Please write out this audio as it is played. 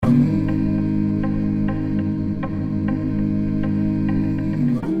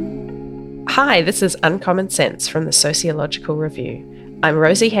Hi, this is Uncommon Sense from the Sociological Review. I'm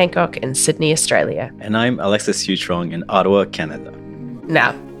Rosie Hancock in Sydney, Australia. And I'm Alexis Hutrong in Ottawa, Canada.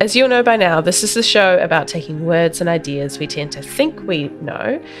 Now, as you'll know by now, this is the show about taking words and ideas we tend to think we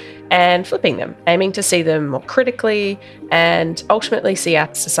know and flipping them, aiming to see them more critically and ultimately see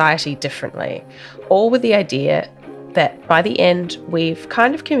our society differently, all with the idea that by the end, we've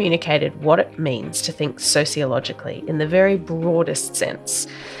kind of communicated what it means to think sociologically in the very broadest sense.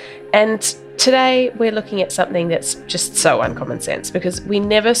 And today we're looking at something that's just so uncommon sense because we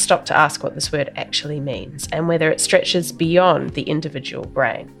never stop to ask what this word actually means and whether it stretches beyond the individual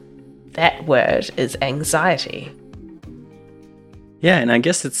brain. That word is anxiety. Yeah, and I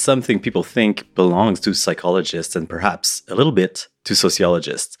guess it's something people think belongs to psychologists and perhaps a little bit to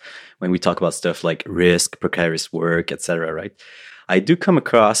sociologists when we talk about stuff like risk, precarious work, etc., right? I do come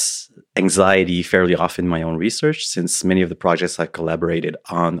across anxiety fairly often in my own research since many of the projects I've collaborated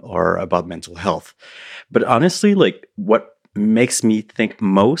on are about mental health. But honestly, what makes me think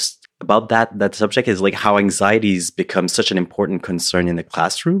most about that subject is how anxieties become such an important concern in the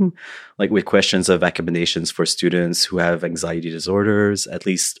classroom, with questions of accommodations for students who have anxiety disorders, at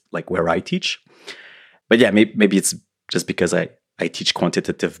least where I teach. But yeah, maybe it's just because I teach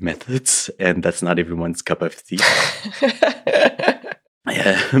quantitative methods and that's not everyone's cup of tea.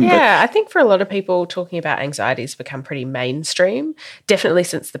 Yeah, I think for a lot of people, talking about anxiety has become pretty mainstream, definitely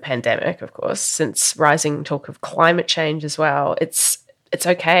since the pandemic, of course, since rising talk of climate change as well. It's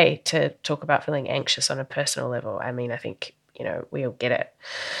okay to talk about feeling anxious on a personal level. I mean, I think, we all get it.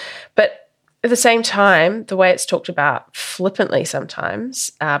 But at the same time, the way it's talked about flippantly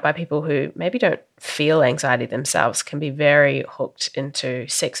sometimes by people who maybe don't feel anxiety themselves can be very hooked into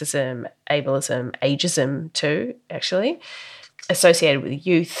sexism, ableism, ageism too, actually, associated with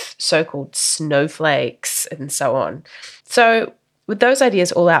youth, so-called snowflakes, and so on. So with those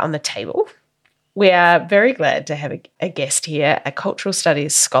ideas all out on the table, we are very glad to have a guest here, a cultural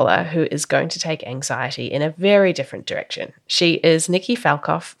studies scholar who is going to take anxiety in a very different direction. She is Nicky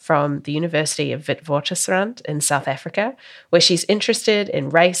Falkof from the University of Witwatersrand in South Africa, where she's interested in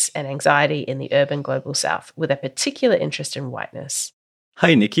race and anxiety in the urban global south, with a particular interest in whiteness.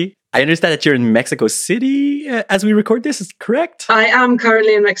 Hi, Nicky. I understand that you're in Mexico City as we record this, is correct? I am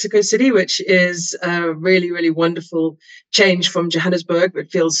currently in Mexico City, which is a really, really wonderful change from Johannesburg. It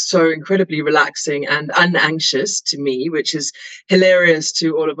feels so incredibly relaxing and unanxious to me, which is hilarious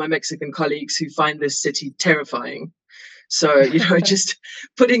to all of my Mexican colleagues who find this city terrifying. So, just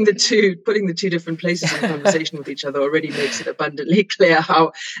putting the two different places in conversation with each other already makes it abundantly clear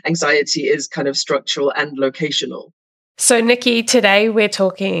how anxiety is kind of structural and locational. So, Nicky, today we're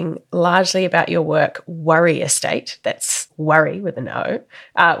talking largely about your work, Worry Estate, that's worry with an O,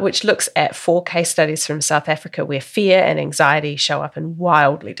 which looks at 4 case studies from South Africa where fear and anxiety show up in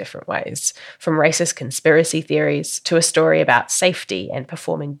wildly different ways, from racist conspiracy theories to a story about safety and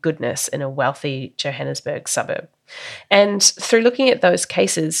performing goodness in a wealthy Johannesburg suburb. And through looking at those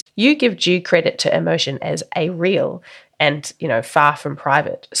cases, you give due credit to emotion as a real and, far from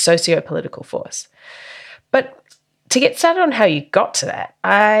private socio-political force. But to get started on how you got to that,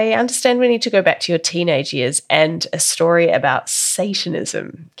 I understand we need to go back to your teenage years and a story about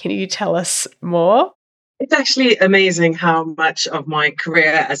Satanism. Can you tell us more? It's actually amazing how much of my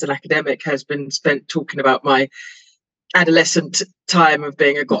career as an academic has been spent talking about my adolescent time of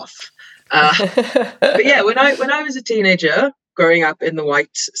being a goth. But yeah, when I was a teenager, growing up in the white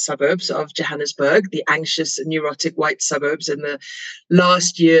suburbs of Johannesburg, the anxious and neurotic white suburbs in the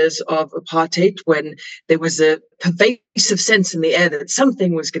last years of apartheid, when there was a pervasive sense in the air that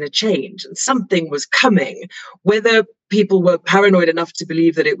something was going to change and something was coming, whether people were paranoid enough to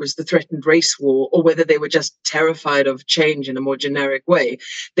believe that it was the threatened race war or whether they were just terrified of change in a more generic way.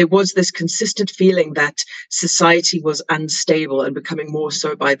 There was this consistent feeling that society was unstable and becoming more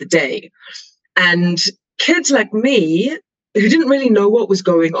so by the day. And kids like me, who didn't really know what was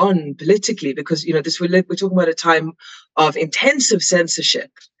going on politically, because we're talking about a time of intensive censorship.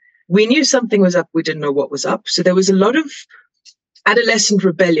 We knew something was up. We didn't know what was up. So there was a lot of adolescent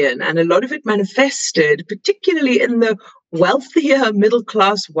rebellion, and a lot of it manifested, particularly in the wealthier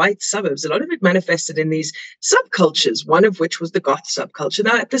middle-class white suburbs. A lot of it manifested in these subcultures, one of which was the goth subculture.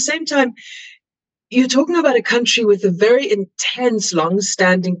 Now, at the same time, you're talking about a country with a very intense,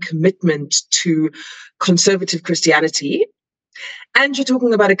 long-standing commitment to conservative Christianity. And you're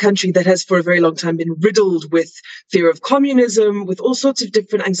talking about a country that has for a very long time been riddled with fear of communism, with all sorts of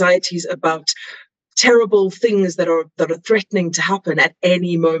different anxieties about terrible things that are threatening to happen at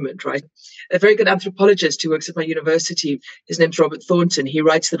any moment, right? A very good anthropologist who works at my university, his name's Robert Thornton, he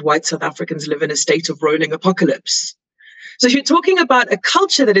writes that white South Africans live in a state of rolling apocalypse. So you're talking about a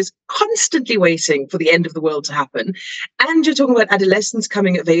culture that is constantly waiting for the end of the world to happen. And you're talking about adolescents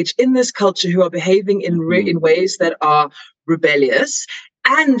coming of age in this culture who are behaving in ways that are rebellious.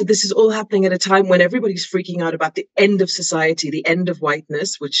 And this is all happening at a time when everybody's freaking out about the end of society, the end of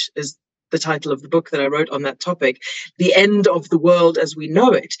whiteness, which is the title of the book that I wrote on that topic, the end of the world as we know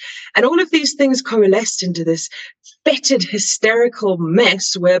it. And all of these things coalesced into this fetid, hysterical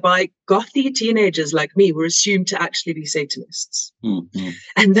mess whereby gothy teenagers like me were assumed to actually be Satanists. Mm-hmm.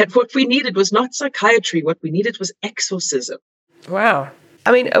 And that what we needed was not psychiatry, what we needed was exorcism. Wow.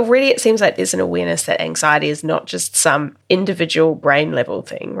 I mean, already it seems like there's an awareness that anxiety is not just some individual brain level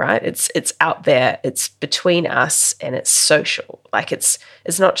thing, right? It's out there, it's between us, and it's social. Like it's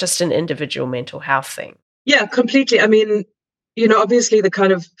not just an individual mental health thing. Yeah, completely. I mean, obviously the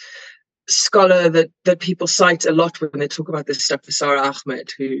kind of scholar that people cite a lot when they talk about this stuff is Sarah Ahmed,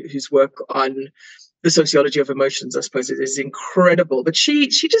 whose work on the sociology of emotions, I suppose, is incredible. But she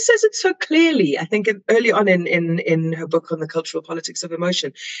just says it so clearly. I think early on in her book on the cultural politics of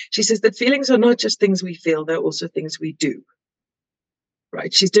emotion, she says that feelings are not just things we feel, they're also things we do.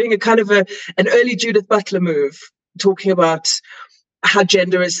 Right? She's doing a kind of an early Judith Butler move, talking about how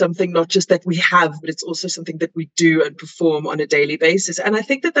gender is something not just that we have, but it's also something that we do and perform on a daily basis. And I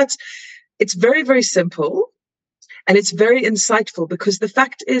think it's very, very simple and it's very insightful, because the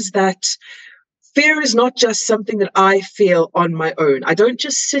fact is that fear is not just something that I feel on my own. I don't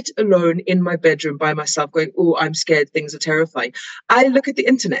just sit alone in my bedroom by myself going, oh, I'm scared, things are terrifying. I look at the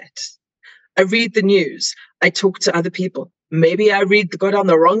internet. I read the news. I talk to other people. Maybe I go down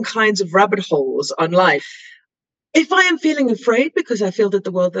the wrong kinds of rabbit holes online. If I am feeling afraid because I feel that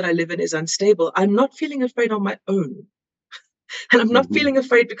the world that I live in is unstable, I'm not feeling afraid on my own. And I'm not feeling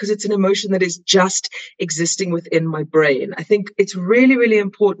afraid because it's an emotion that is just existing within my brain. I think it's really, really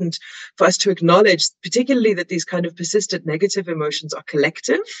important for us to acknowledge, particularly that these kind of persistent negative emotions are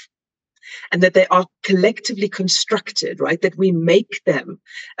collective and that they are collectively constructed, right? That we make them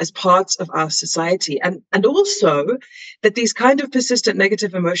as parts of our society. And also that these kind of persistent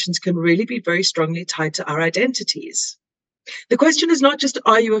negative emotions can really be very strongly tied to our identities. The question is not just,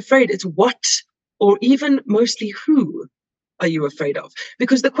 are you afraid? It's what, or even mostly who, are you afraid of?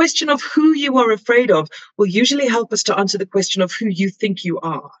 Because the question of who you are afraid of will usually help us to answer the question of who you think you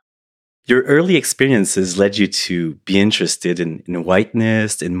are. Your early experiences led you to be interested in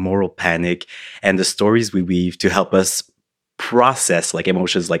whiteness, in moral panic, and the stories we weave to help us process like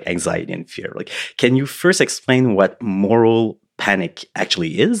emotions like anxiety and fear. Like, can you first explain what moral panic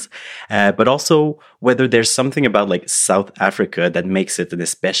actually is, but also whether there's something about like South Africa that makes it an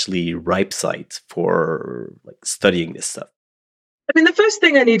especially ripe site for like studying this stuff? I mean, the first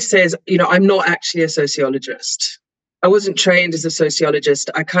thing I need to say is, I'm not actually a sociologist. I wasn't trained as a sociologist.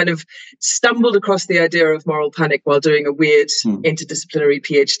 I kind of stumbled across the idea of moral panic while doing a weird interdisciplinary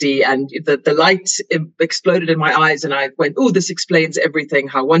PhD, and the light exploded in my eyes and I went, oh, this explains everything.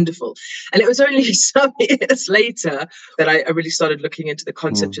 How wonderful. And it was only some years later that I really started looking into the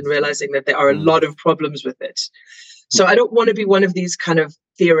concept and realizing that there are a lot of problems with it. So I don't want to be one of these kind of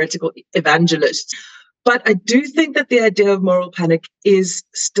theoretical evangelists. But I do think that the idea of moral panic is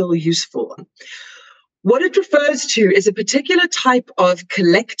still useful. What it refers to is a particular type of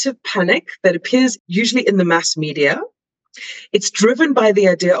collective panic that appears usually in the mass media. It's driven by the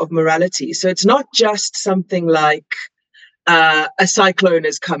idea of morality. So it's not just something like a cyclone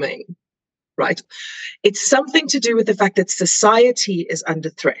is coming, right? It's something to do with the fact that society is under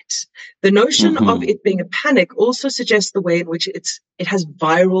threat. The notion of it being a panic also suggests the way in which it has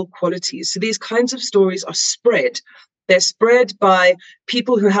viral qualities. So these kinds of stories are spread. They're spread by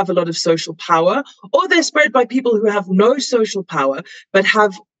people who have a lot of social power, or they're spread by people who have no social power, but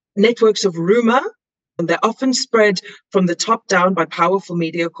have networks of rumor. And they're often spread from the top down by powerful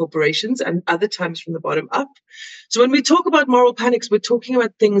media corporations and other times from the bottom up. So when we talk about moral panics, we're talking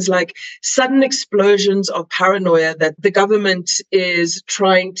about things like sudden explosions of paranoia that the government is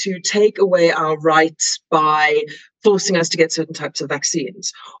trying to take away our rights by forcing us to get certain types of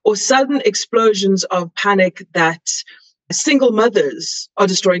vaccines, or sudden explosions of panic that single mothers are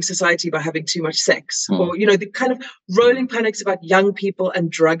destroying society by having too much sex, or, the kind of rolling panics about young people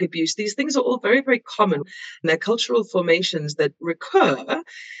and drug abuse. These things are all very, very common, and they're cultural formations that recur.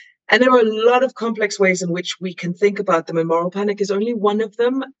 And there are a lot of complex ways in which we can think about them, and moral panic is only one of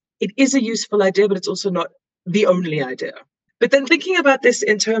them. It is a useful idea, but it's also not the only idea. But then thinking about this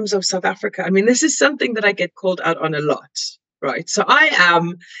in terms of South Africa, I mean, this is something that I get called out on a lot, right? So I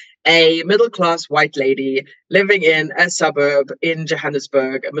am a middle-class white lady living in a suburb in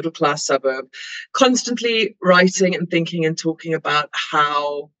Johannesburg, a middle-class suburb, constantly writing and thinking and talking about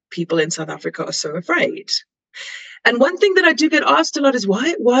how people in South Africa are so afraid. And one thing that I do get asked a lot is,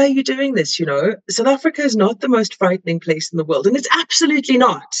 why are you doing this? South Africa is not the most frightening place in the world. And it's absolutely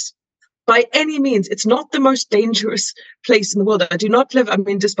not. By any means, it's not the most dangerous place in the world. I do not live,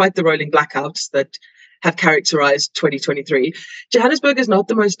 despite the rolling blackouts that have characterized 2023, Johannesburg is not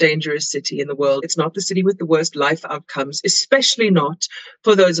the most dangerous city in the world. It's not the city with the worst life outcomes, especially not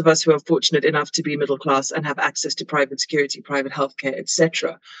for those of us who are fortunate enough to be middle class and have access to private security, private healthcare,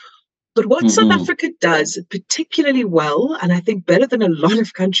 etc. But what South Africa does particularly well, and I think better than a lot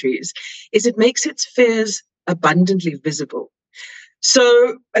of countries, is it makes its fears abundantly visible.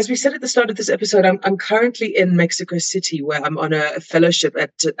 So, as we said at the start of this episode, I'm currently in Mexico City, where I'm on a fellowship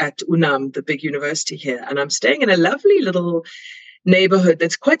at UNAM, the big university here, and I'm staying in a lovely little neighborhood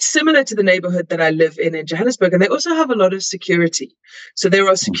that's quite similar to the neighborhood that I live in Johannesburg. And they also have a lot of security. So there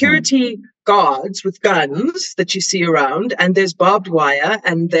are security guards with guns that you see around, and there's barbed wire,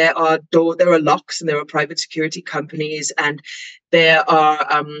 and there are locks, and there are private security companies, and there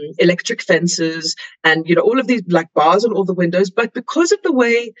are electric fences, and all of these black bars on all the windows. But because of the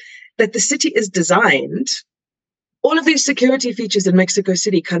way that the city is designed, all of these security features in Mexico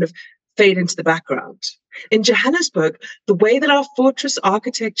City kind of fade into the background. In Johannesburg, the way that our fortress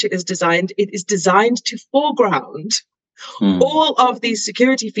architecture is designed, it is designed to foreground all of these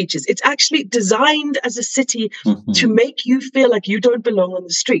security features. It's actually designed as a city to make you feel like you don't belong on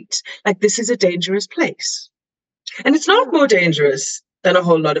the street, like this is a dangerous place. And it's not more dangerous than a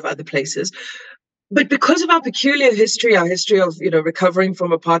whole lot of other places. But because of our peculiar history, our history of, recovering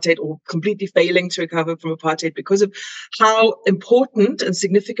from apartheid or completely failing to recover from apartheid, because of how important and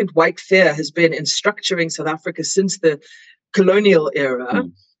significant white fear has been in structuring South Africa since the colonial era,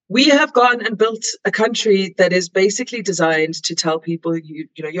 we have gone and built a country that is basically designed to tell people,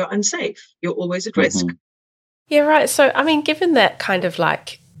 you're unsafe. You're always at risk. Yeah, right. So, given that kind of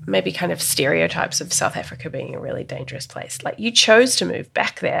maybe kind of stereotypes of South Africa being a really dangerous place, you chose to move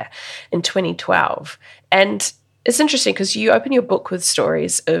back there in 2012. And it's interesting because you open your book with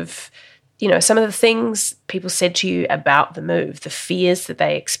stories of, some of the things people said to you about the move, the fears that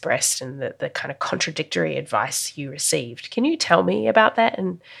they expressed, and the kind of contradictory advice you received. Can you tell me about that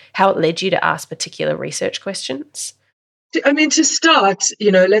and how it led you to ask particular research questions? To start,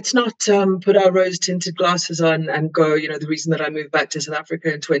 let's not put our rose-tinted glasses on and go, the reason that I moved back to South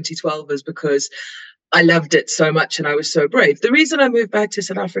Africa in 2012 is because I loved it so much and I was so brave. The reason I moved back to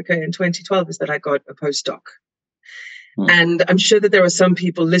South Africa in 2012 is that I got a postdoc. And I'm sure that there are some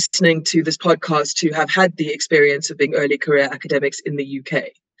people listening to this podcast who have had the experience of being early career academics in the UK,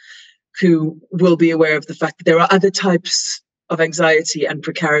 who will be aware of the fact that there are other types of anxiety and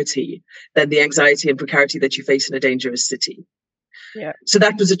precarity than the anxiety and precarity that you face in a dangerous city. Yeah. So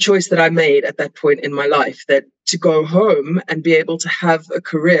that was a choice that I made at that point in my life, that to go home and be able to have a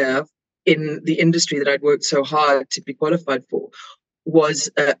career in the industry that I'd worked so hard to be qualified for was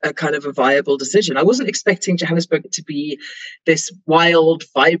a kind of a viable decision. I wasn't expecting Johannesburg to be this wild,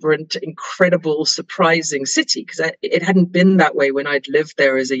 vibrant, incredible, surprising city, because it hadn't been that way when I'd lived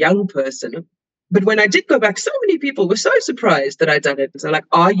there as a young person. But when I did go back, so many people were so surprised that I'd done it. So like,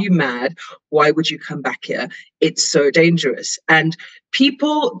 are you mad? Why would you come back here? It's so dangerous. And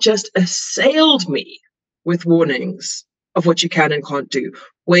people just assailed me with warnings of what you can and can't do,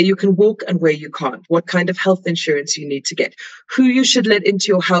 where you can walk and where you can't, what kind of health insurance you need to get, who you should let into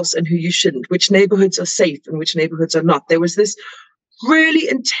your house and who you shouldn't, which neighborhoods are safe and which neighborhoods are not. There was this really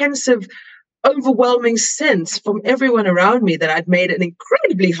intensive, overwhelming sense from everyone around me that I'd made an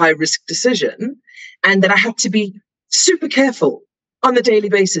incredibly high risk decision and that I had to be super careful on a daily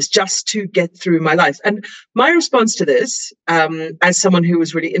basis just to get through my life. And my response to this, as someone who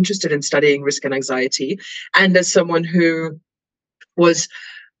was really interested in studying risk and anxiety, and as someone who was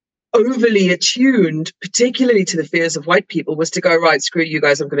overly attuned, particularly to the fears of white people, was to go, right, screw you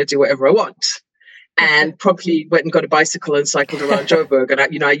guys, I'm going to do whatever I want. And properly went and got a bicycle and cycled around Joburg. And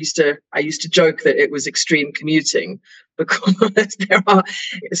I used to joke that it was extreme commuting because it's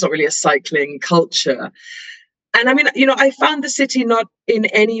not really a cycling culture. And I mean, I found the city not in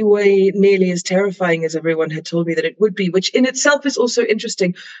any way nearly as terrifying as everyone had told me that it would be, which in itself is also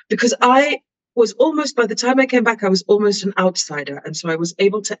interesting because I was almost, by the time I came back, I was almost an outsider. And so I was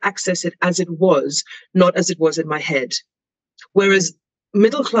able to access it as it was, not as it was in my head. Whereas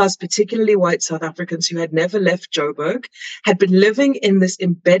middle class, particularly white South Africans who had never left Joburg, had been living in this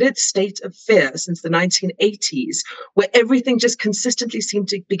embedded state of fear since the 1980s, where everything just consistently seemed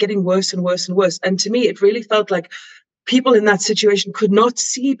to be getting worse and worse and worse. And to me, it really felt like people in that situation could not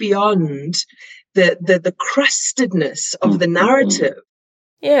see beyond the crustedness of the narrative.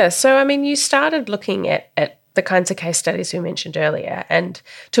 Yeah. So, I mean, you started looking at the kinds of case studies we mentioned earlier and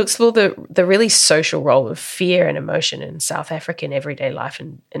to explore the really social role of fear and emotion in South African everyday life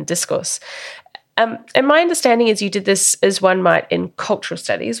and discourse. And my understanding is you did this as one might in cultural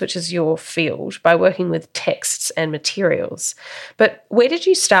studies, which is your field, by working with texts and materials. But where did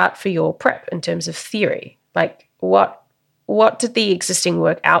you start for your prep in terms of theory? Like what did the existing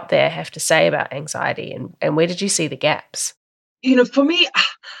work out there have to say about anxiety, and where did you see the gaps? For me,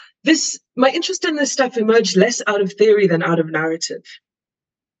 my interest in this stuff emerged less out of theory than out of narrative.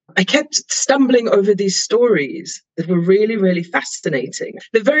 I kept stumbling over these stories that were really, really fascinating.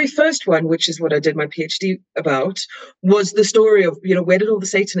 The very first one, which is what I did my PhD about, was the story of, where did all the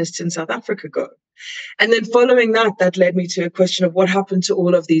Satanists in South Africa go? And then following that led me to a question of what happened to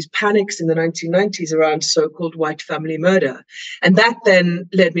all of these panics in the 1990s around so-called white family murder. And that then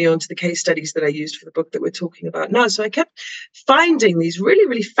led me on to the case studies that I used for the book that we're talking about now. So I kept finding these really,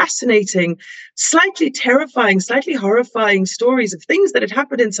 really fascinating, slightly terrifying, slightly horrifying stories of things that had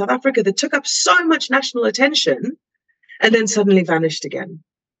happened in South Africa that took up so much national attention and then suddenly vanished again.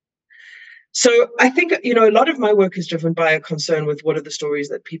 So I think, a lot of my work is driven by a concern with what are the stories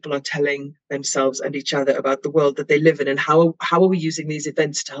that people are telling themselves and each other about the world that they live in, and how are we using these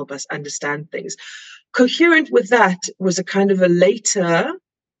events to help us understand things. Coherent with that was a kind of a later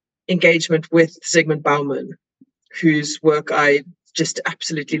engagement with Zygmunt Bauman, whose work I just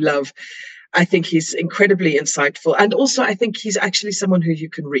absolutely love. I think he's incredibly insightful. And also, I think he's actually someone who you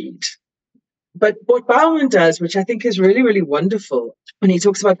can read. But what Bauman does, which I think is really, really wonderful, when he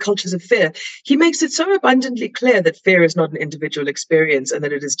talks about cultures of fear, he makes it so abundantly clear that fear is not an individual experience and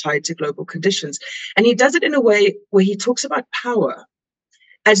that it is tied to global conditions. And he does it in a way where he talks about power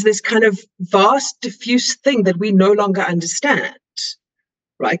as this kind of vast, diffuse thing that we no longer understand,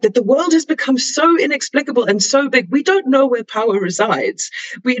 right? That the world has become so inexplicable and so big, we don't know where power resides.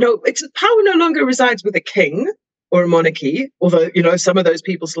 Power no longer resides with a king or a monarchy, although, some of those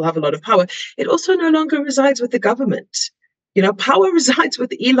people still have a lot of power. It also no longer resides with the government. Power resides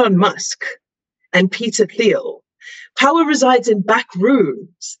with Elon Musk and Peter Thiel. Power resides in back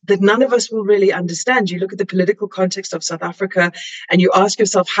rooms that none of us will really understand. You look at the political context of South Africa and you ask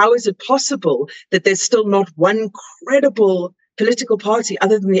yourself, how is it possible that there's still not one credible political party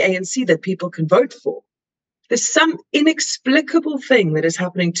other than the ANC that people can vote for? There's some inexplicable thing that is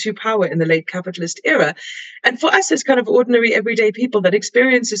happening to power in the late capitalist era. And for us as kind of ordinary, everyday people, that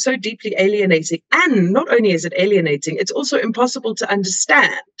experience is so deeply alienating. And not only is it alienating, it's also impossible to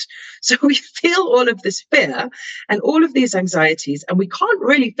understand. So we feel all of this fear and all of these anxieties, and we can't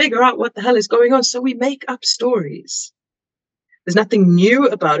really figure out what the hell is going on. So we make up stories. There's nothing new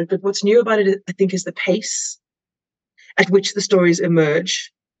about it, but what's new about it, I think, is the pace at which the stories emerge,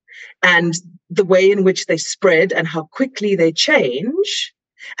 and the way in which they spread and how quickly they change,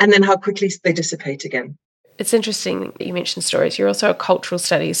 and then how quickly they dissipate again. It's interesting that you mentioned stories. You're also a cultural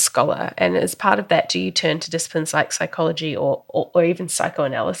studies scholar. And as part of that, do you turn to disciplines like psychology or even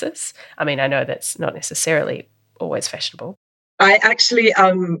psychoanalysis? I mean, I know that's not necessarily always fashionable. I actually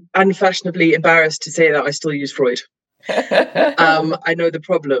am unfashionably embarrassed to say that I still use Freud. I know the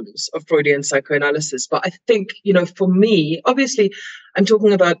problems of Freudian psychoanalysis, but I think, for me, obviously, I'm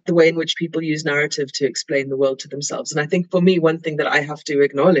talking about the way in which people use narrative to explain the world to themselves. And I think for me, one thing that I have to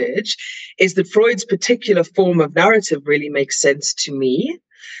acknowledge is that Freud's particular form of narrative really makes sense to me,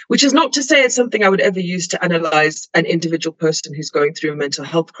 which is not to say it's something I would ever use to analyze an individual person who's going through a mental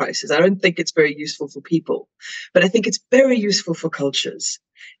health crisis. I don't think it's very useful for people, but I think it's very useful for cultures.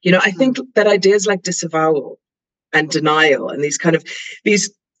 I think that ideas like disavowal and denial and these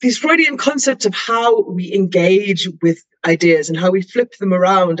Freudian concepts of how we engage with ideas and how we flip them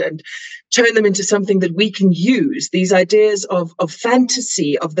around and turn them into something that we can use, these ideas of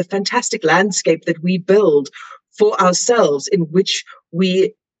fantasy, of the fantastic landscape that we build for ourselves, in which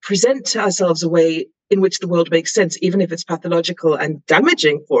we present to ourselves a way in which the world makes sense, even if it's pathological and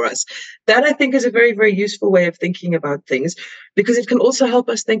damaging for us. That, I think, is a very, very useful way of thinking about things, because it can also help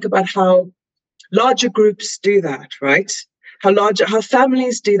us think about how larger groups do that, right? How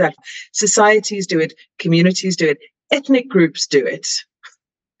families do that, societies do it, communities do it, ethnic groups do it.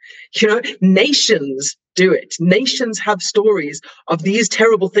 Nations do it. Nations have stories of these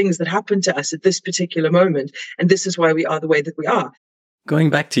terrible things that happen to us at this particular moment, and this is why we are the way that we are. Going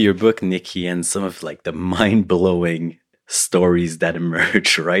back to your book, Nicky, and some of the mind-blowing stories that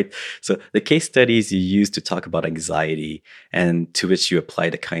emerge, right? So the case studies you use to talk about anxiety and to which you apply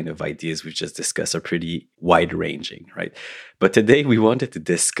the kind of ideas we just discussed are pretty wide-ranging, right? But today we wanted to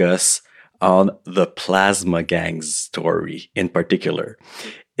discuss on the plasma gang's story in particular.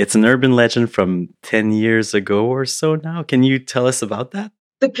 It's an urban legend from 10 years ago or so now. Can you tell us about that?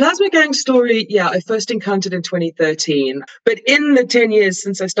 The plasma gang story, I first encountered in 2013. But in the 10 years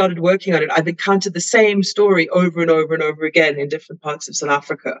since I started working on it, I've encountered the same story over and over and over again in different parts of South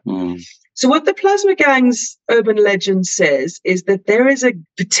Africa. So what the plasma gang's urban legend says is that there is a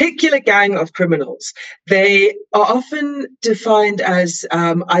particular gang of criminals. They are often defined as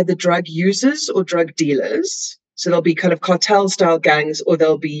either drug users or drug dealers. So they'll be kind of cartel-style gangs, or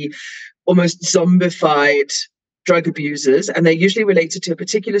they'll be almost zombified drug abusers, and they're usually related to a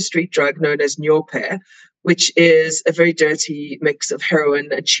particular street drug known as nyope, which is a very dirty mix of heroin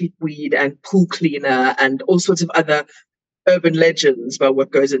and cheap weed and pool cleaner and all sorts of other urban legends about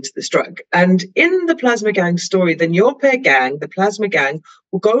what goes into this drug. And in the plasma gang story, the nyope gang, the plasma gang,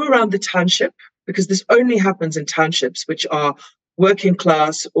 will go around the township, because this only happens in townships, which are working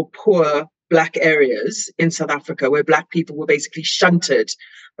class or poor Black areas in South Africa, where Black people were basically shunted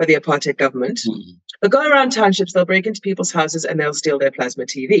by the apartheid government. They'll go around townships, they'll break into people's houses, and they'll steal their plasma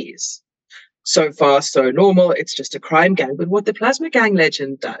TVs. So far, so normal. It's just a crime gang. But what the plasma gang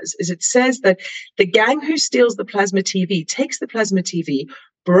legend does is it says that the gang who steals the plasma TV takes the plasma TV,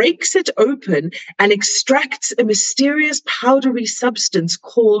 breaks it open, and extracts a mysterious powdery substance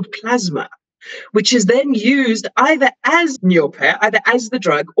called plasma, which is then used either as nyope, either as the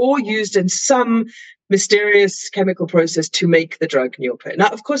drug, or used in some mysterious chemical process to make the drug nyope. Now,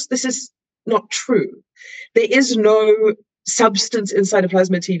 of course, this is not true. There is no substance inside a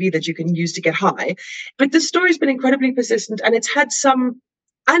plasma TV that you can use to get high. But the story's been incredibly persistent, and it's had some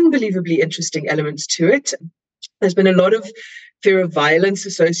unbelievably interesting elements to it. There's been a lot of fear of violence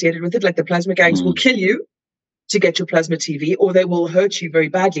associated with it, like the plasma gangs will kill you to get your plasma TV, or they will hurt you very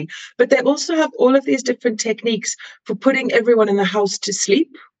badly. But they also have all of these different techniques for putting everyone in the house to sleep.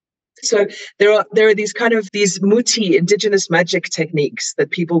 So there are these muti, indigenous magic techniques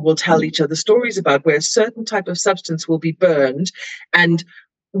that people will tell each other stories about, where a certain type of substance will be burned and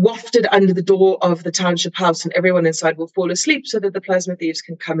wafted under the door of the township house, and everyone inside will fall asleep so that the plasma thieves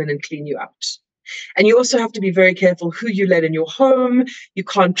can come in and clean you out. And you also have to be very careful who you let in your home. You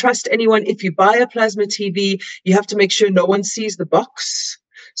can't trust anyone. If you buy a plasma TV, you have to make sure no one sees the box.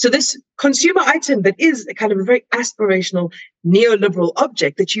 So this consumer item that is a kind of a very aspirational neoliberal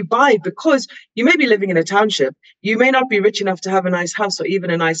object that you buy because you may be living in a township, you may not be rich enough to have a nice house or even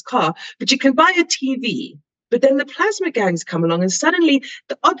a nice car, but you can buy a TV. But then the plasma gangs come along, and suddenly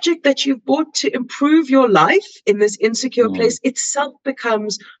the object that you've bought to improve your life in this insecure place itself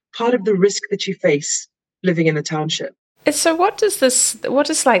becomes part of the risk that you face living in a township. So what does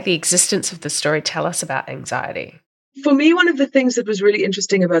like the existence of the story tell us about anxiety? For me, one of the things that was really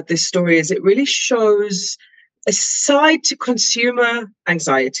interesting about this story is it really shows a side to consumer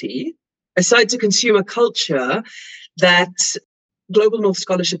anxiety, a side to consumer culture that Global North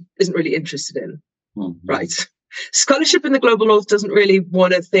scholarship isn't really interested in, right? Scholarship in the Global North doesn't really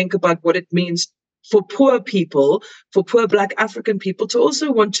want to think about what it means for poor people, for poor Black African people to also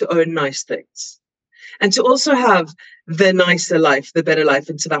want to own nice things and to also have the nicer life, the better life.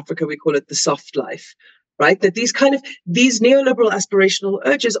 In South Africa, we call it the soft life. Right? That these neoliberal aspirational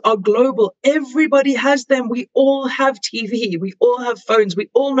urges are global. Everybody has them. We all have TV. We all have phones. We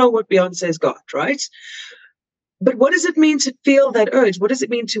all know what Beyonce's got, right? But what does it mean to feel that urge? What does it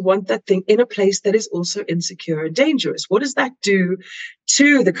mean to want that thing in a place that is also insecure and dangerous? What does that do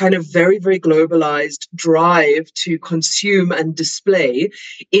to the kind of very, very globalized drive to consume and display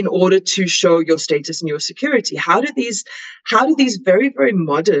in order to show your status and your security? How do these very, very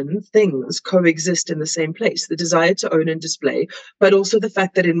modern things coexist in the same place? The desire to own and display, but also the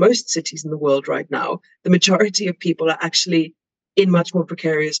fact that in most cities in the world right now, the majority of people are actually in much more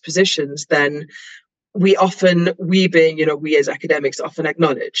precarious positions than we as academics often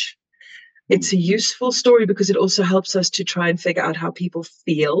acknowledge. It's a useful story because it also helps us to try and figure out how people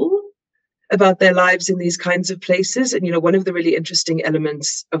feel about their lives in these kinds of places. And, one of the really interesting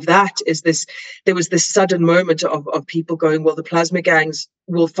elements of that is there was this sudden moment of people going, well, the plasma gangs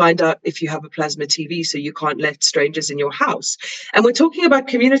will find out if you have a plasma TV, so you can't let strangers in your house. And we're talking about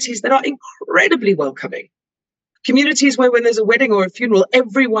communities that are incredibly welcoming. Communities where when there's a wedding or a funeral,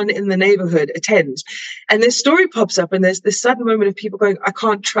 everyone in the neighborhood attends. And this story pops up and there's this sudden moment of people going, I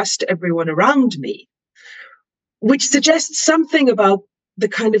can't trust everyone around me, which suggests something about the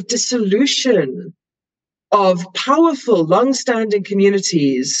kind of dissolution of powerful, long-standing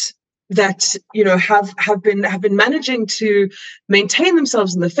communities that, have been managing to maintain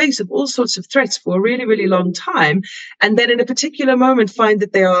themselves in the face of all sorts of threats for a really, really long time. And then in a particular moment find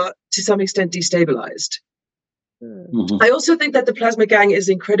that they are to some extent destabilized. Mhm. I also think that the Plasma Gang is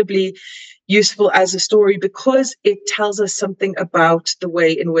incredibly useful as a story because it tells us something about the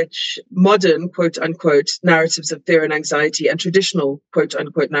way in which modern, quote unquote, narratives of fear and anxiety and traditional, quote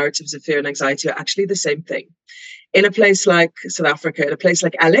unquote, narratives of fear and anxiety are actually the same thing. In a place like South Africa, in a place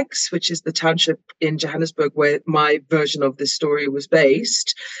like Alex, which is the township in Johannesburg where my version of this story was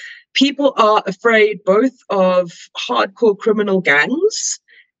based, people are afraid both of hardcore criminal gangs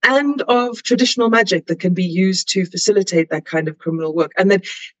and of traditional magic that can be used to facilitate that kind of criminal work. And that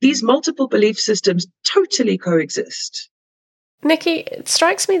these multiple belief systems totally coexist. Nicky, it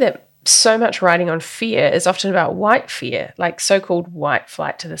strikes me that so much writing on fear is often about white fear, like so-called white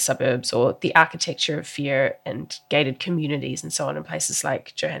flight to the suburbs or the architecture of fear and gated communities and so on in places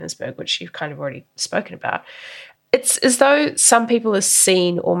like Johannesburg, which you've kind of already spoken about. It's as though some people are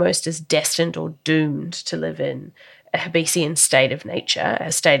seen almost as destined or doomed to live in a Hobbesian state of nature, a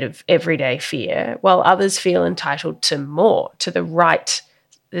state of everyday fear, while others feel entitled to more, to the right.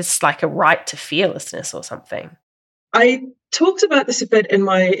 It's like a right to fearlessness or something. I talked about this a bit in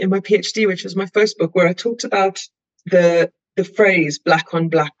my PhD, which was my first book, where I talked about the phrase black on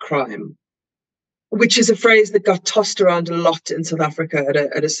black crime, which is a phrase that got tossed around a lot in South Africa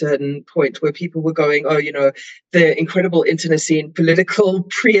at a certain point, where people were going, oh, the incredible internecine political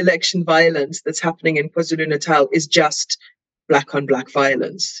pre-election violence that's happening in KwaZulu-Natal is just black on black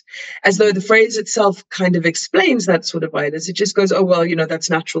violence, as though the phrase itself kind of explains that sort of violence. It just goes, oh, well, that's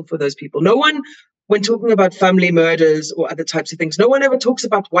natural for those people. No one, when talking about family murders or other types of things, no one ever talks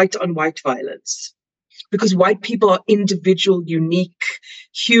about white on white violence, because white people are individual, unique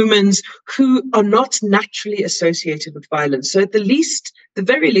humans who are not naturally associated with violence. So at the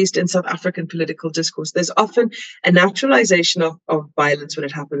very least in South African political discourse, there's often a naturalization of violence when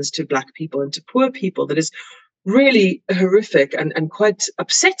it happens to Black people and to poor people that is really horrific and quite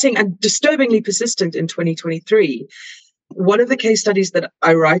upsetting and disturbingly persistent in 2023. One of the case studies that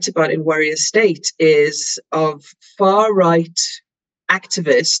I write about in Warrior State is of far-right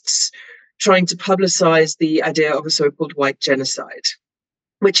activists trying to publicize the idea of a so-called white genocide,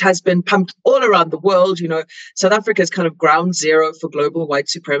 which has been pumped all around the world. South Africa is kind of ground zero for global white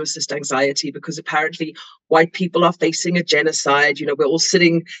supremacist anxiety because apparently white people are facing a genocide. We're all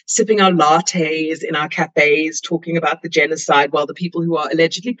sipping our lattes in our cafes, talking about the genocide, while the people who are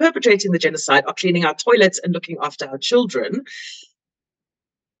allegedly perpetrating the genocide are cleaning our toilets and looking after our children.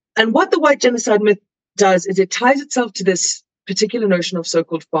 And what the white genocide myth does is it ties itself to this particular notion of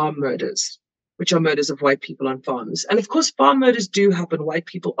so-called farm murders, which are murders of white people on farms. And of course, farm murders do happen. White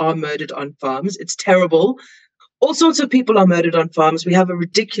people are murdered on farms. It's terrible. All sorts of people are murdered on farms. We have a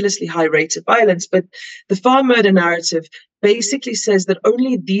ridiculously high rate of violence, but the farm murder narrative basically says that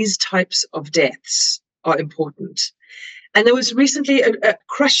only these types of deaths are important. And there was recently a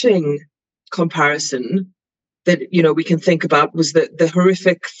crushing comparison that we can think about was the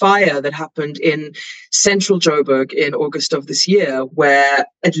horrific fire that happened in central Joburg in August of this year, where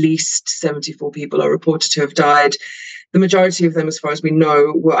at least 74 people are reported to have died. The majority of them, as far as we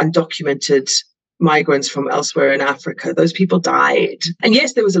know, were undocumented migrants from elsewhere in Africa. Those people died. And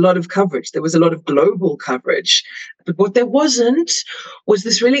yes, there was a lot of coverage. There was a lot of global coverage. But what there wasn't was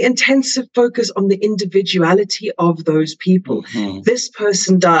this really intensive focus on the individuality of those people. Mm-hmm. This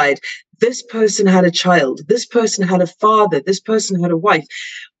person died. This person had a child. This person had a father. This person had a wife.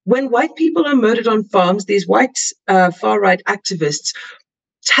 When white people are murdered on farms, these white far-right activists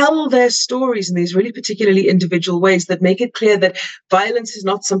tell their stories in these really particularly individual ways that make it clear that violence is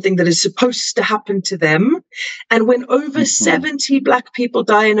not something that is supposed to happen to them. And when over 70 Black people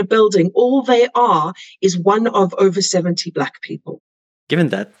die in a building, all they are is one of over 70 Black people. Given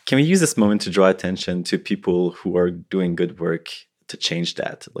that, can we use this moment to draw attention to people who are doing good work to change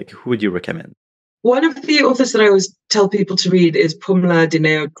that? Like, who would you recommend? One of the authors that I always tell people to read is Phumla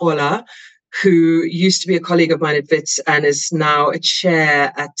Dineo-Qola, who used to be a colleague of mine at WITS and is now a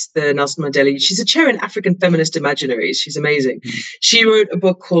chair at the Nelson Mandela. She's a chair in African Feminist Imaginaries. She's amazing. She wrote a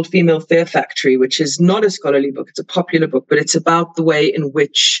book called Female Fear Factory, which is not a scholarly book. It's a popular book, but it's about the way in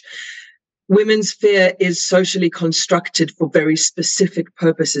which women's fear is socially constructed for very specific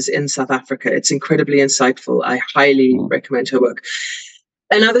purposes in South Africa. It's incredibly insightful. I highly recommend her work.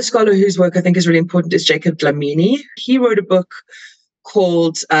 Another scholar whose work I think is really important is Jacob Dlamini. He wrote a book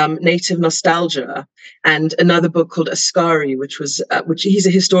called Native Nostalgia, and another book called Askari, which he's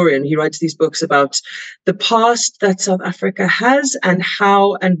a historian. He writes these books about the past that South Africa has and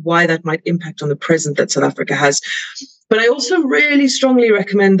how and why that might impact on the present that South Africa has. But I also really strongly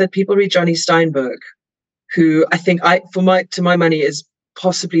recommend that people read Johnny Steinberg, who I think to my money is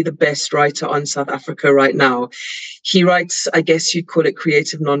possibly the best writer on South Africa right now. He writes, I guess you'd call it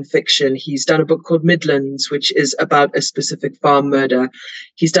creative nonfiction. He's done a book called Midlands, which is about a specific farm murder.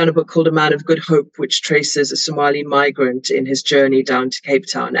 He's done a book called A Man of Good Hope, which traces a Somali migrant in his journey down to Cape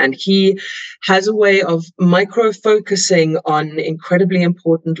Town. And he has a way of micro-focusing on incredibly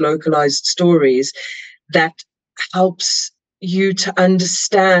important localized stories that helps you to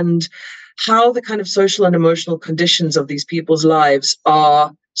understand how the kind of social and emotional conditions of these people's lives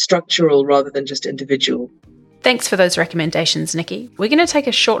are structural rather than just individual. Thanks for those recommendations, Nicky. We're going to take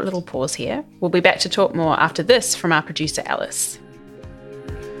a short little pause here. We'll be back to talk more after this from our producer, Alice.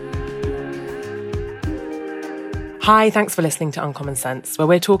 Hi, thanks for listening to Uncommon Sense, where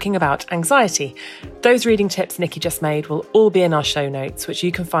we're talking about anxiety. Those reading tips Nicky just made will all be in our show notes, which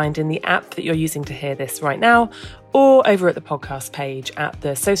you can find in the app that you're using to hear this right now, or over at the podcast page at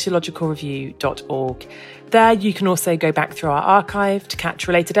thesociologicalreview.org. There you can also go back through our archive to catch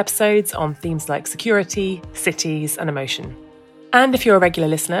related episodes on themes like security, cities, and emotion. And if you're a regular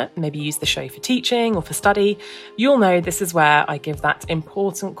listener, maybe use the show for teaching or for study, you'll know this is where I give that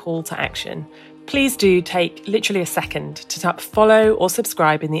important call to action. Please do take literally a second to tap follow or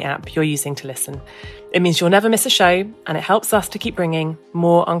subscribe in the app you're using to listen. It means you'll never miss a show, and it helps us to keep bringing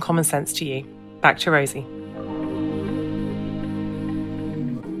more Uncommon Sense to you. Back to Rosie.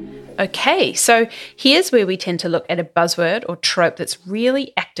 Okay, so here's where we tend to look at a buzzword or trope that's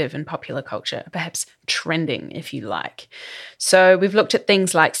really active in popular culture, perhaps trending, if you like. So we've looked at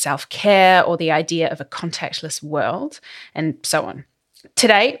things like self-care or the idea of a contactless world, and so on.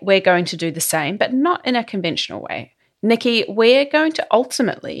 Today, we're going to do the same, but not in a conventional way. Nicky, we're going to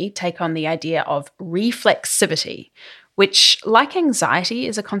ultimately take on the idea of reflexivity, which, like anxiety,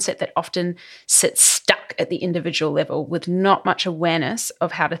 is a concept that often sits stuck at the individual level with not much awareness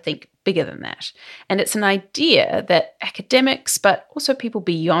of how to think bigger than that. And it's an idea that academics, but also people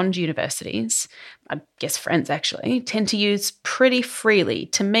beyond universities, I guess friends actually, tend to use pretty freely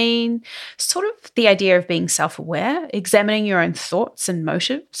to mean sort of the idea of being self-aware, examining your own thoughts and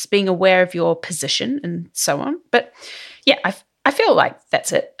motives, being aware of your position and so on. But yeah, I feel like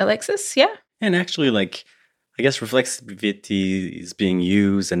that's it, Alexis, yeah? And actually, I guess reflexivity is being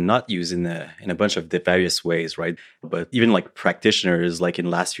used and not used in a bunch of various ways, right? But even practitioners, in the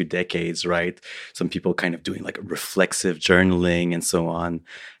last few decades, right? Some people kind of doing reflexive journaling and so on.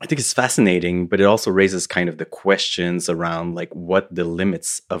 I think it's fascinating, but it also raises kind of the questions around what the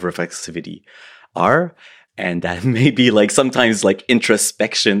limits of reflexivity are. And that maybe sometimes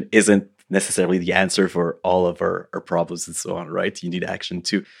introspection isn't necessarily the answer for all of our problems and so on, right? You need action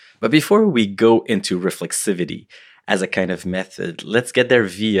too. But before we go into reflexivity as a kind of method, let's get there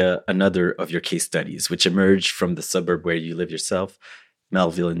via another of your case studies, which emerged from the suburb where you live yourself,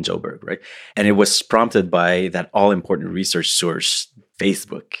 Melville in Joburg, right? And it was prompted by that all-important research source,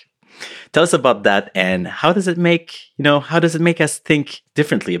 Facebook. Tell us about that, and how does it make us think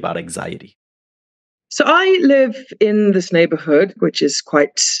differently about anxiety? So I live in this neighborhood, which is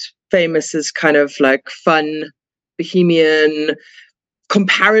quite famous as kind of fun, bohemian,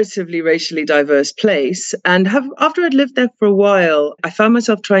 comparatively racially diverse place. And after I'd lived there for a while, I found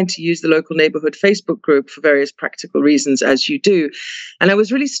myself trying to use the local neighborhood Facebook group for various practical reasons, as you do. And I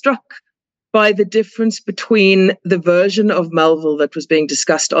was really struck by the difference between the version of Melville that was being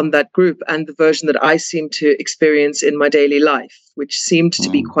discussed on that group and the version that I seemed to experience in my daily life, which seemed to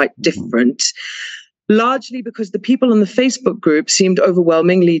be quite different. Largely because the people on the Facebook group seemed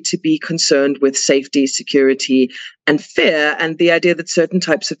overwhelmingly to be concerned with safety, security, and fear, and the idea that certain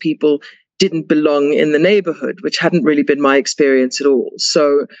types of people didn't belong in the neighborhood, which hadn't really been my experience at all.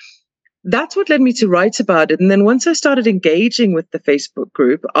 So that's what led me to write about it. And then once I started engaging with the Facebook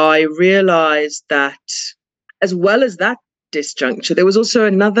group, I realized that as well as that disjuncture, there was also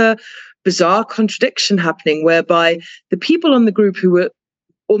another bizarre contradiction happening whereby the people on the group who were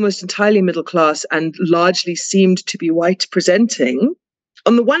almost entirely middle class and largely seemed to be white presenting,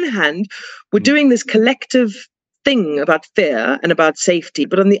 on the one hand, were doing this collective thing about fear and about safety,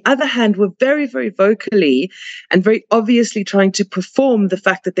 but on the other hand, were very, very vocally and very obviously trying to perform the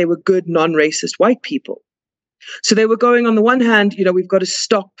fact that they were good, non-racist white people. So they were going, on the one hand, we've got to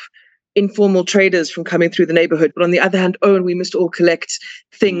stop informal traders from coming through the neighborhood, but on the other hand, and we must all collect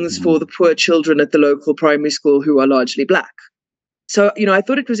things for the poor children at the local primary school who are largely black. So, I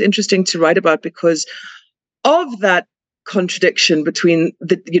thought it was interesting to write about because of that contradiction between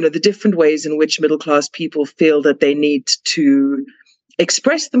the different ways in which middle-class people feel that they need to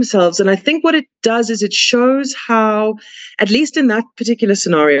express themselves. And I think what it does is it shows how, at least in that particular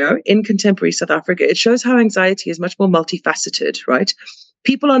scenario, in contemporary South Africa, it shows how anxiety is much more multifaceted, right?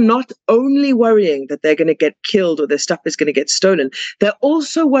 People are not only worrying that they're going to get killed or their stuff is going to get stolen. They're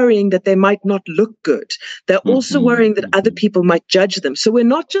also worrying that they might not look good. They're also worrying that other people might judge them. So we're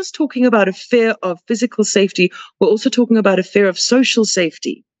not just talking about a fear of physical safety. We're also talking about a fear of social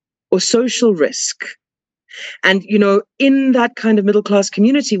safety or social risk. And, in that kind of middle class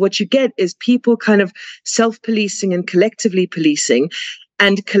community, what you get is people kind of self-policing and collectively policing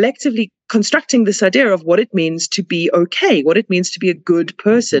and collectively constructing this idea of what it means to be okay, what it means to be a good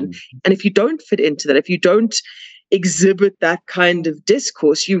person. And if you don't fit into that, if you don't exhibit that kind of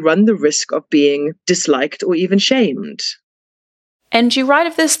discourse, you run the risk of being disliked or even shamed. And you write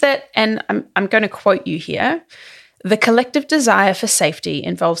of this that, and I'm going to quote you here, the collective desire for safety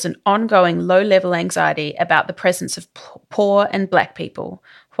involves an ongoing low-level anxiety about the presence of poor and Black people,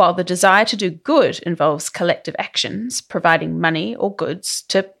 while the desire to do good involves collective actions, providing money or goods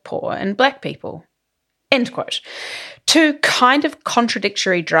to poor and Black people. End quote. Two kind of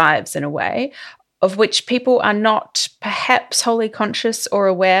contradictory drives in a way, of which people are not perhaps wholly conscious or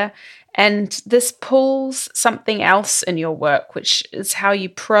aware. And this pulls something else in your work, which is how you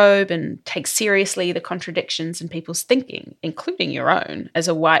probe and take seriously the contradictions in people's thinking, including your own as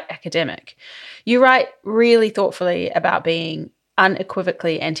a white academic. You write really thoughtfully about being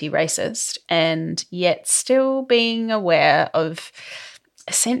unequivocally anti-racist and yet still being aware of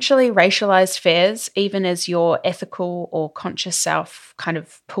essentially racialized fears, even as your ethical or conscious self kind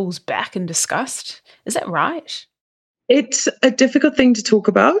of pulls back in disgust. Is that right? It's a difficult thing to talk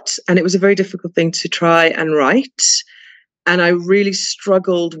about, and it was a very difficult thing to try and write. And I really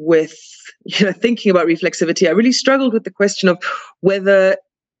struggled with, thinking about reflexivity, I really struggled with the question of whether,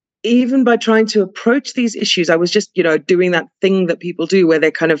 even by trying to approach these issues, I was just, doing that thing that people do where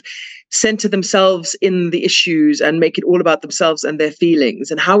they kind of center themselves in the issues and make it all about themselves and their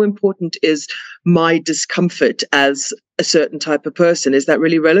feelings. And how important is my discomfort as a certain type of person? Is that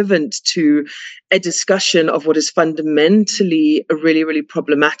really relevant to a discussion of what is fundamentally a really, really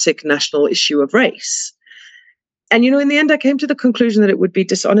problematic national issue of race? And, in the end, I came to the conclusion that it would be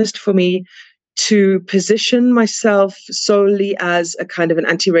dishonest for me to position myself solely as a kind of an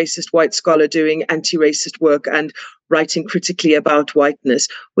anti-racist white scholar doing anti-racist work and writing critically about whiteness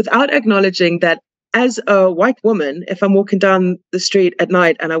without acknowledging that as a white woman, if I'm walking down the street at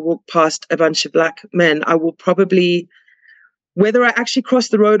night and I walk past a bunch of Black men, I will probably, whether I actually cross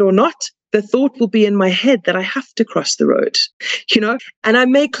the road or not, the thought will be in my head that I have to cross the road, and I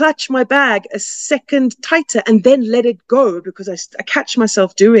may clutch my bag a second tighter and then let it go because I catch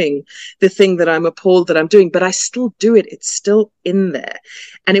myself doing the thing that I'm appalled that I'm doing, but I still do it. It's still in there.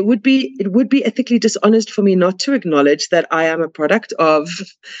 And it would be ethically dishonest for me not to acknowledge that I am a product of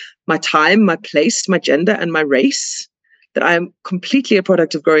my time, my place, my gender, and my race, that I am completely a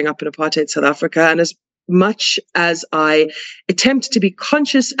product of growing up in apartheid South Africa. And as much as I attempt to be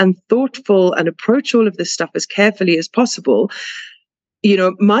conscious and thoughtful and approach all of this stuff as carefully as possible,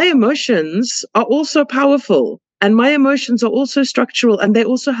 my emotions are also powerful and my emotions are also structural and they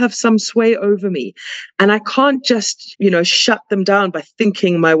also have some sway over me. And I can't just, shut them down by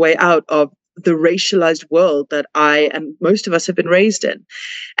thinking my way out of the racialized world that I and most of us have been raised in.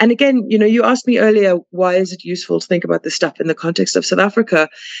 And again, you asked me earlier, why is it useful to think about this stuff in the context of South Africa?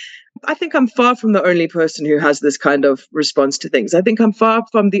 I think I'm far from the only person who has this kind of response to things. I think I'm far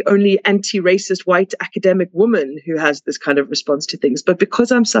from the only anti-racist white academic woman who has this kind of response to things. But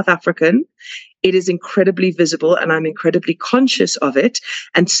because I'm South African, it is incredibly visible and I'm incredibly conscious of it.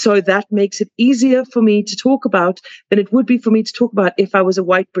 And so that makes it easier for me to talk about than it would be for me to talk about if I was a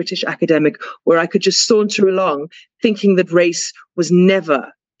white British academic where I could just saunter along thinking that race was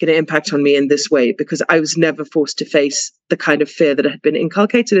never going to impact on me in this way because I was never forced to face the kind of fear that had been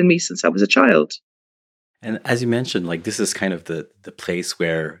inculcated in me since I was a child. And as you mentioned, this is kind of the place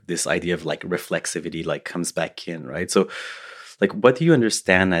where this idea of reflexivity comes back in, right? So what do you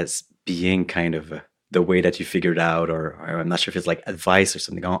understand as being kind of the way that you figured out, or I'm not sure if it's advice or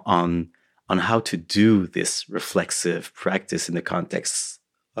something on how to do this reflexive practice in the context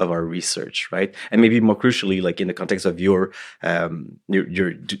of our research, right? And maybe more crucially, in the context of your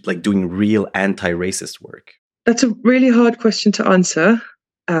doing real anti-racist work. That's a really hard question to answer.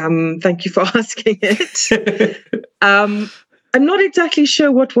 Thank you for asking it. I'm not exactly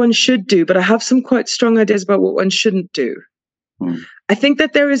sure what one should do, but I have some quite strong ideas about what one shouldn't do. I think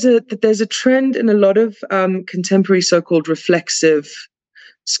that there's a trend in a lot of contemporary so-called reflexive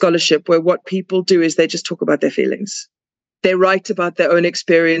scholarship where what people do is they just talk about their feelings. They write about their own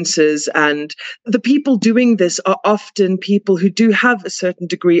experiences, and the people doing this are often people who do have a certain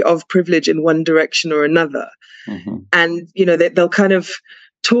degree of privilege in one direction or another. Mm-hmm. And, they'll kind of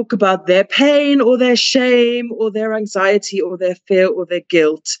talk about their pain or their shame or their anxiety or their fear or their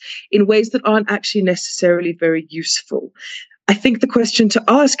guilt in ways that aren't actually necessarily very useful. I think the question to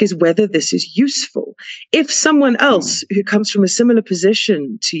ask is whether this is useful. If someone else who comes from a similar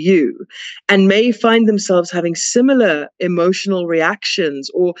position to you and may find themselves having similar emotional reactions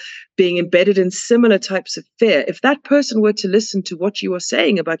or being embedded in similar types of fear, if that person were to listen to what you are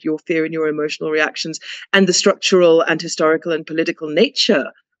saying about your fear and your emotional reactions and the structural and historical and political nature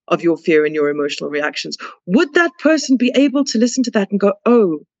of your fear and your emotional reactions, would that person be able to listen to that and go,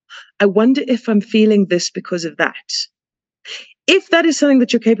 oh, I wonder if I'm feeling this because of that? If that is something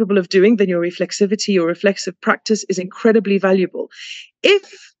that you're capable of doing, then your reflexivity, your reflexive practice is incredibly valuable.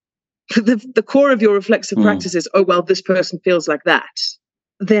 If the core of your reflexive practice is, oh, well, this person feels like that,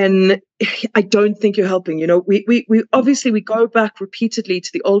 then I don't think you're helping. You know, we obviously we go back repeatedly to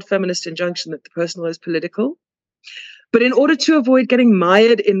the old feminist injunction that the personal is political. But in order to avoid getting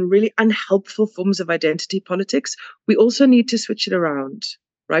mired in really unhelpful forms of identity politics, we also need to switch it around.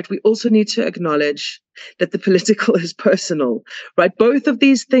 Right? We also need to acknowledge that the political is personal, right? Both of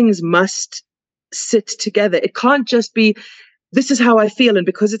these things must sit together. It can't just be, this is how I feel, and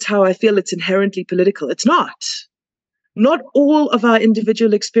because it's how I feel, it's inherently political. It's not. Not all of our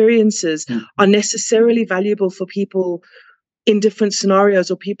individual experiences are necessarily valuable for people in different scenarios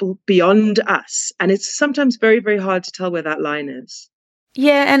or people beyond us. And it's sometimes very, very hard to tell where that line is.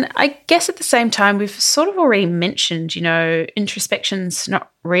 Yeah, and I guess at the same time, we've sort of already mentioned, you know, introspection's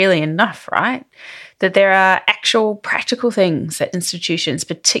not really enough, right? That there are actual practical things that institutions,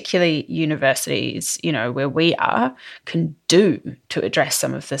 particularly universities, you know, where we are, can do to address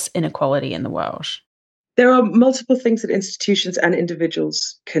some of this inequality in the world. There are multiple things that institutions and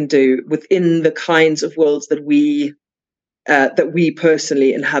individuals can do within the kinds of worlds that we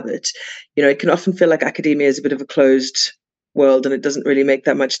personally inhabit. You know, it can often feel like academia is a bit of a closed world and it doesn't really make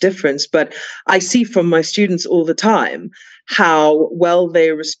that much difference. But I see from my students all the time how well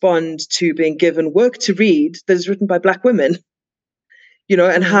they respond to being given work to read that is written by Black women, you know,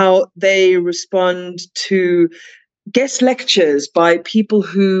 and how they respond to guest lectures by people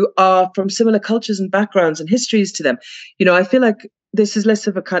who are from similar cultures and backgrounds and histories to them. You know, I feel like this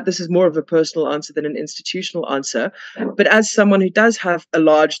is more of a personal answer than an institutional answer. But as someone who does have a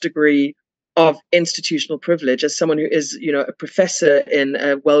large degree of institutional privilege, as someone who is, you know, a professor in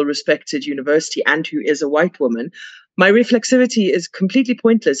a well-respected university and who is a white woman, my reflexivity is completely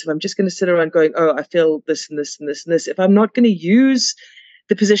pointless if I'm just going to sit around going, oh, I feel this and this and this and this, if I'm not going to use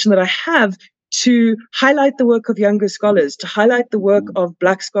the position that I have to highlight the work of younger scholars, to highlight the work of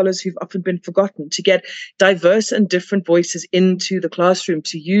Black scholars who've often been forgotten, to get diverse and different voices into the classroom,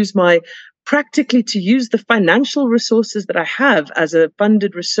 to use the financial resources that I have as a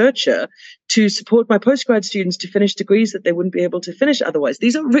funded researcher to support my postgrad students to finish degrees that they wouldn't be able to finish otherwise.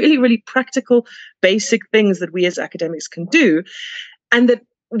 These are really, really practical, basic things that we as academics can do, and that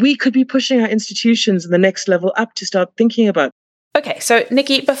we could be pushing our institutions in the next level up to start thinking about. Okay, so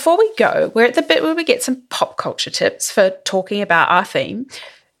Nicky, before we go, we're at the bit where we get some pop culture tips for talking about our theme.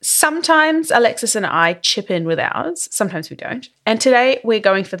 Sometimes Alexis and I chip in with ours, sometimes we don't. And today we're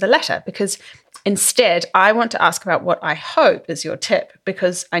going for the latter because instead I want to ask about what I hope is your tip,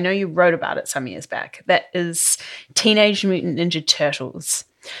 because I know you wrote about it some years back. That is Teenage Mutant Ninja Turtles.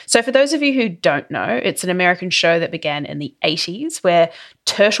 So for those of you who don't know, it's an American show that began in the 80s where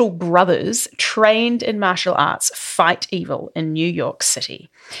turtle brothers trained in martial arts fight evil in New York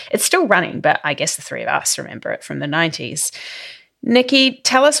City. It's still running, but I guess the three of us remember it from the 90s. Nicky,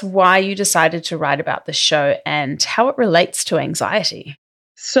 tell us why you decided to write about this show and how it relates to anxiety.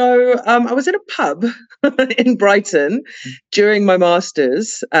 So I was in a pub in Brighton during my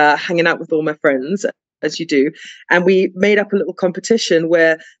master's, hanging out with all my friends, as you do. And we made up a little competition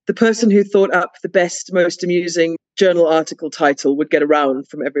where the person who thought up the best, most amusing journal article title would get a round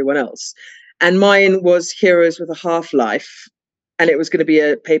from everyone else. And mine was Heroes with a Half-Life. And it was going to be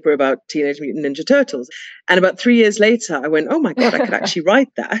a paper about Teenage Mutant Ninja Turtles. And about 3 years later, I went, oh my God, I could actually write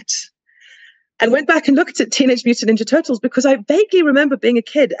that. And went back and looked at Teenage Mutant Ninja Turtles because I vaguely remember being a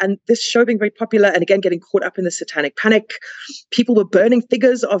kid and this show being very popular and again getting caught up in the satanic panic. People were burning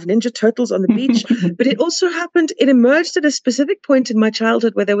figures of Ninja Turtles on the beach. But it also happened, it emerged at a specific point in my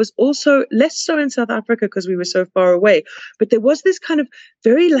childhood where there was also, less so in South Africa because we were so far away, but there was this kind of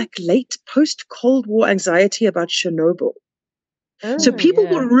very late post-Cold War anxiety about Chernobyl. So people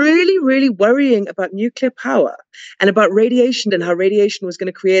were really, really worrying about nuclear power and about radiation and how radiation was going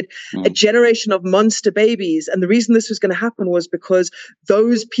to create a generation of monster babies. And the reason this was going to happen was because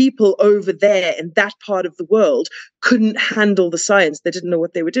those people over there in that part of the world couldn't handle the science. They didn't know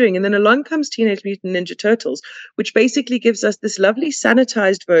what they were doing. And then along comes Teenage Mutant Ninja Turtles, which basically gives us this lovely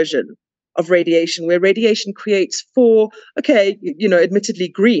sanitized version of radiation, where radiation creates four, admittedly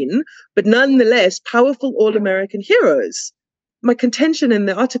green, but nonetheless powerful all-American heroes. My contention in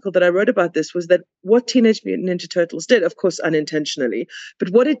the article that I wrote about this was that what Teenage Mutant Ninja Turtles did, of course unintentionally,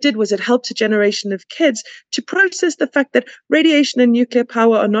 but what it did was it helped a generation of kids to process the fact that radiation and nuclear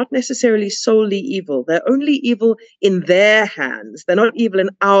power are not necessarily solely evil. They're only evil in their hands. They're not evil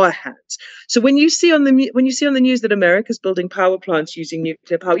in our hands. So when you see on the news that America's building power plants using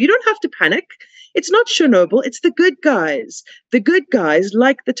nuclear power, you don't have to panic. It's not Chernobyl. It's the good guys. The good guys,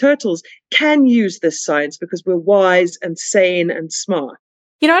 like the turtles, can use this science because we're wise and sane and smart.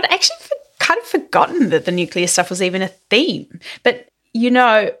 You know, I'd actually kind of forgotten that the nuclear stuff was even a theme. But,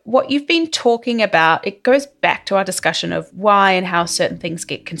 what you've been talking about, it goes back to our discussion of why and how certain things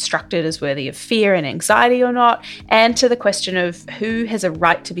get constructed as worthy of fear and anxiety or not, and to the question of who has a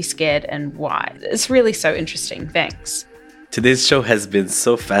right to be scared and why. It's really so interesting. Thanks. Today's show has been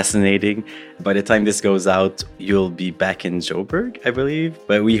so fascinating. By the time this goes out, you'll be back in Joburg, I believe.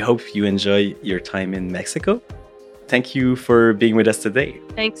 But we hope you enjoy your time in Mexico. Thank you for being with us today.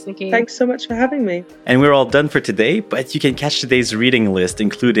 Thanks, Nicky. Thanks so much for having me. And we're all done for today, but you can catch today's reading list,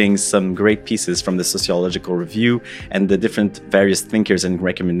 including some great pieces from the Sociological Review and the different various thinkers and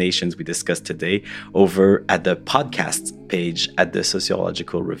recommendations we discussed today, over at the podcasts page at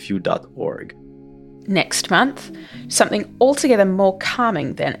thesociologicalreview.org. Next month, something altogether more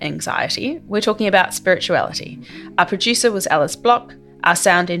calming than anxiety. We're talking about spirituality. Our producer was Alice Block. Our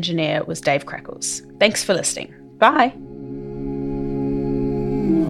sound engineer was Dave Crackles. Thanks for listening. Bye.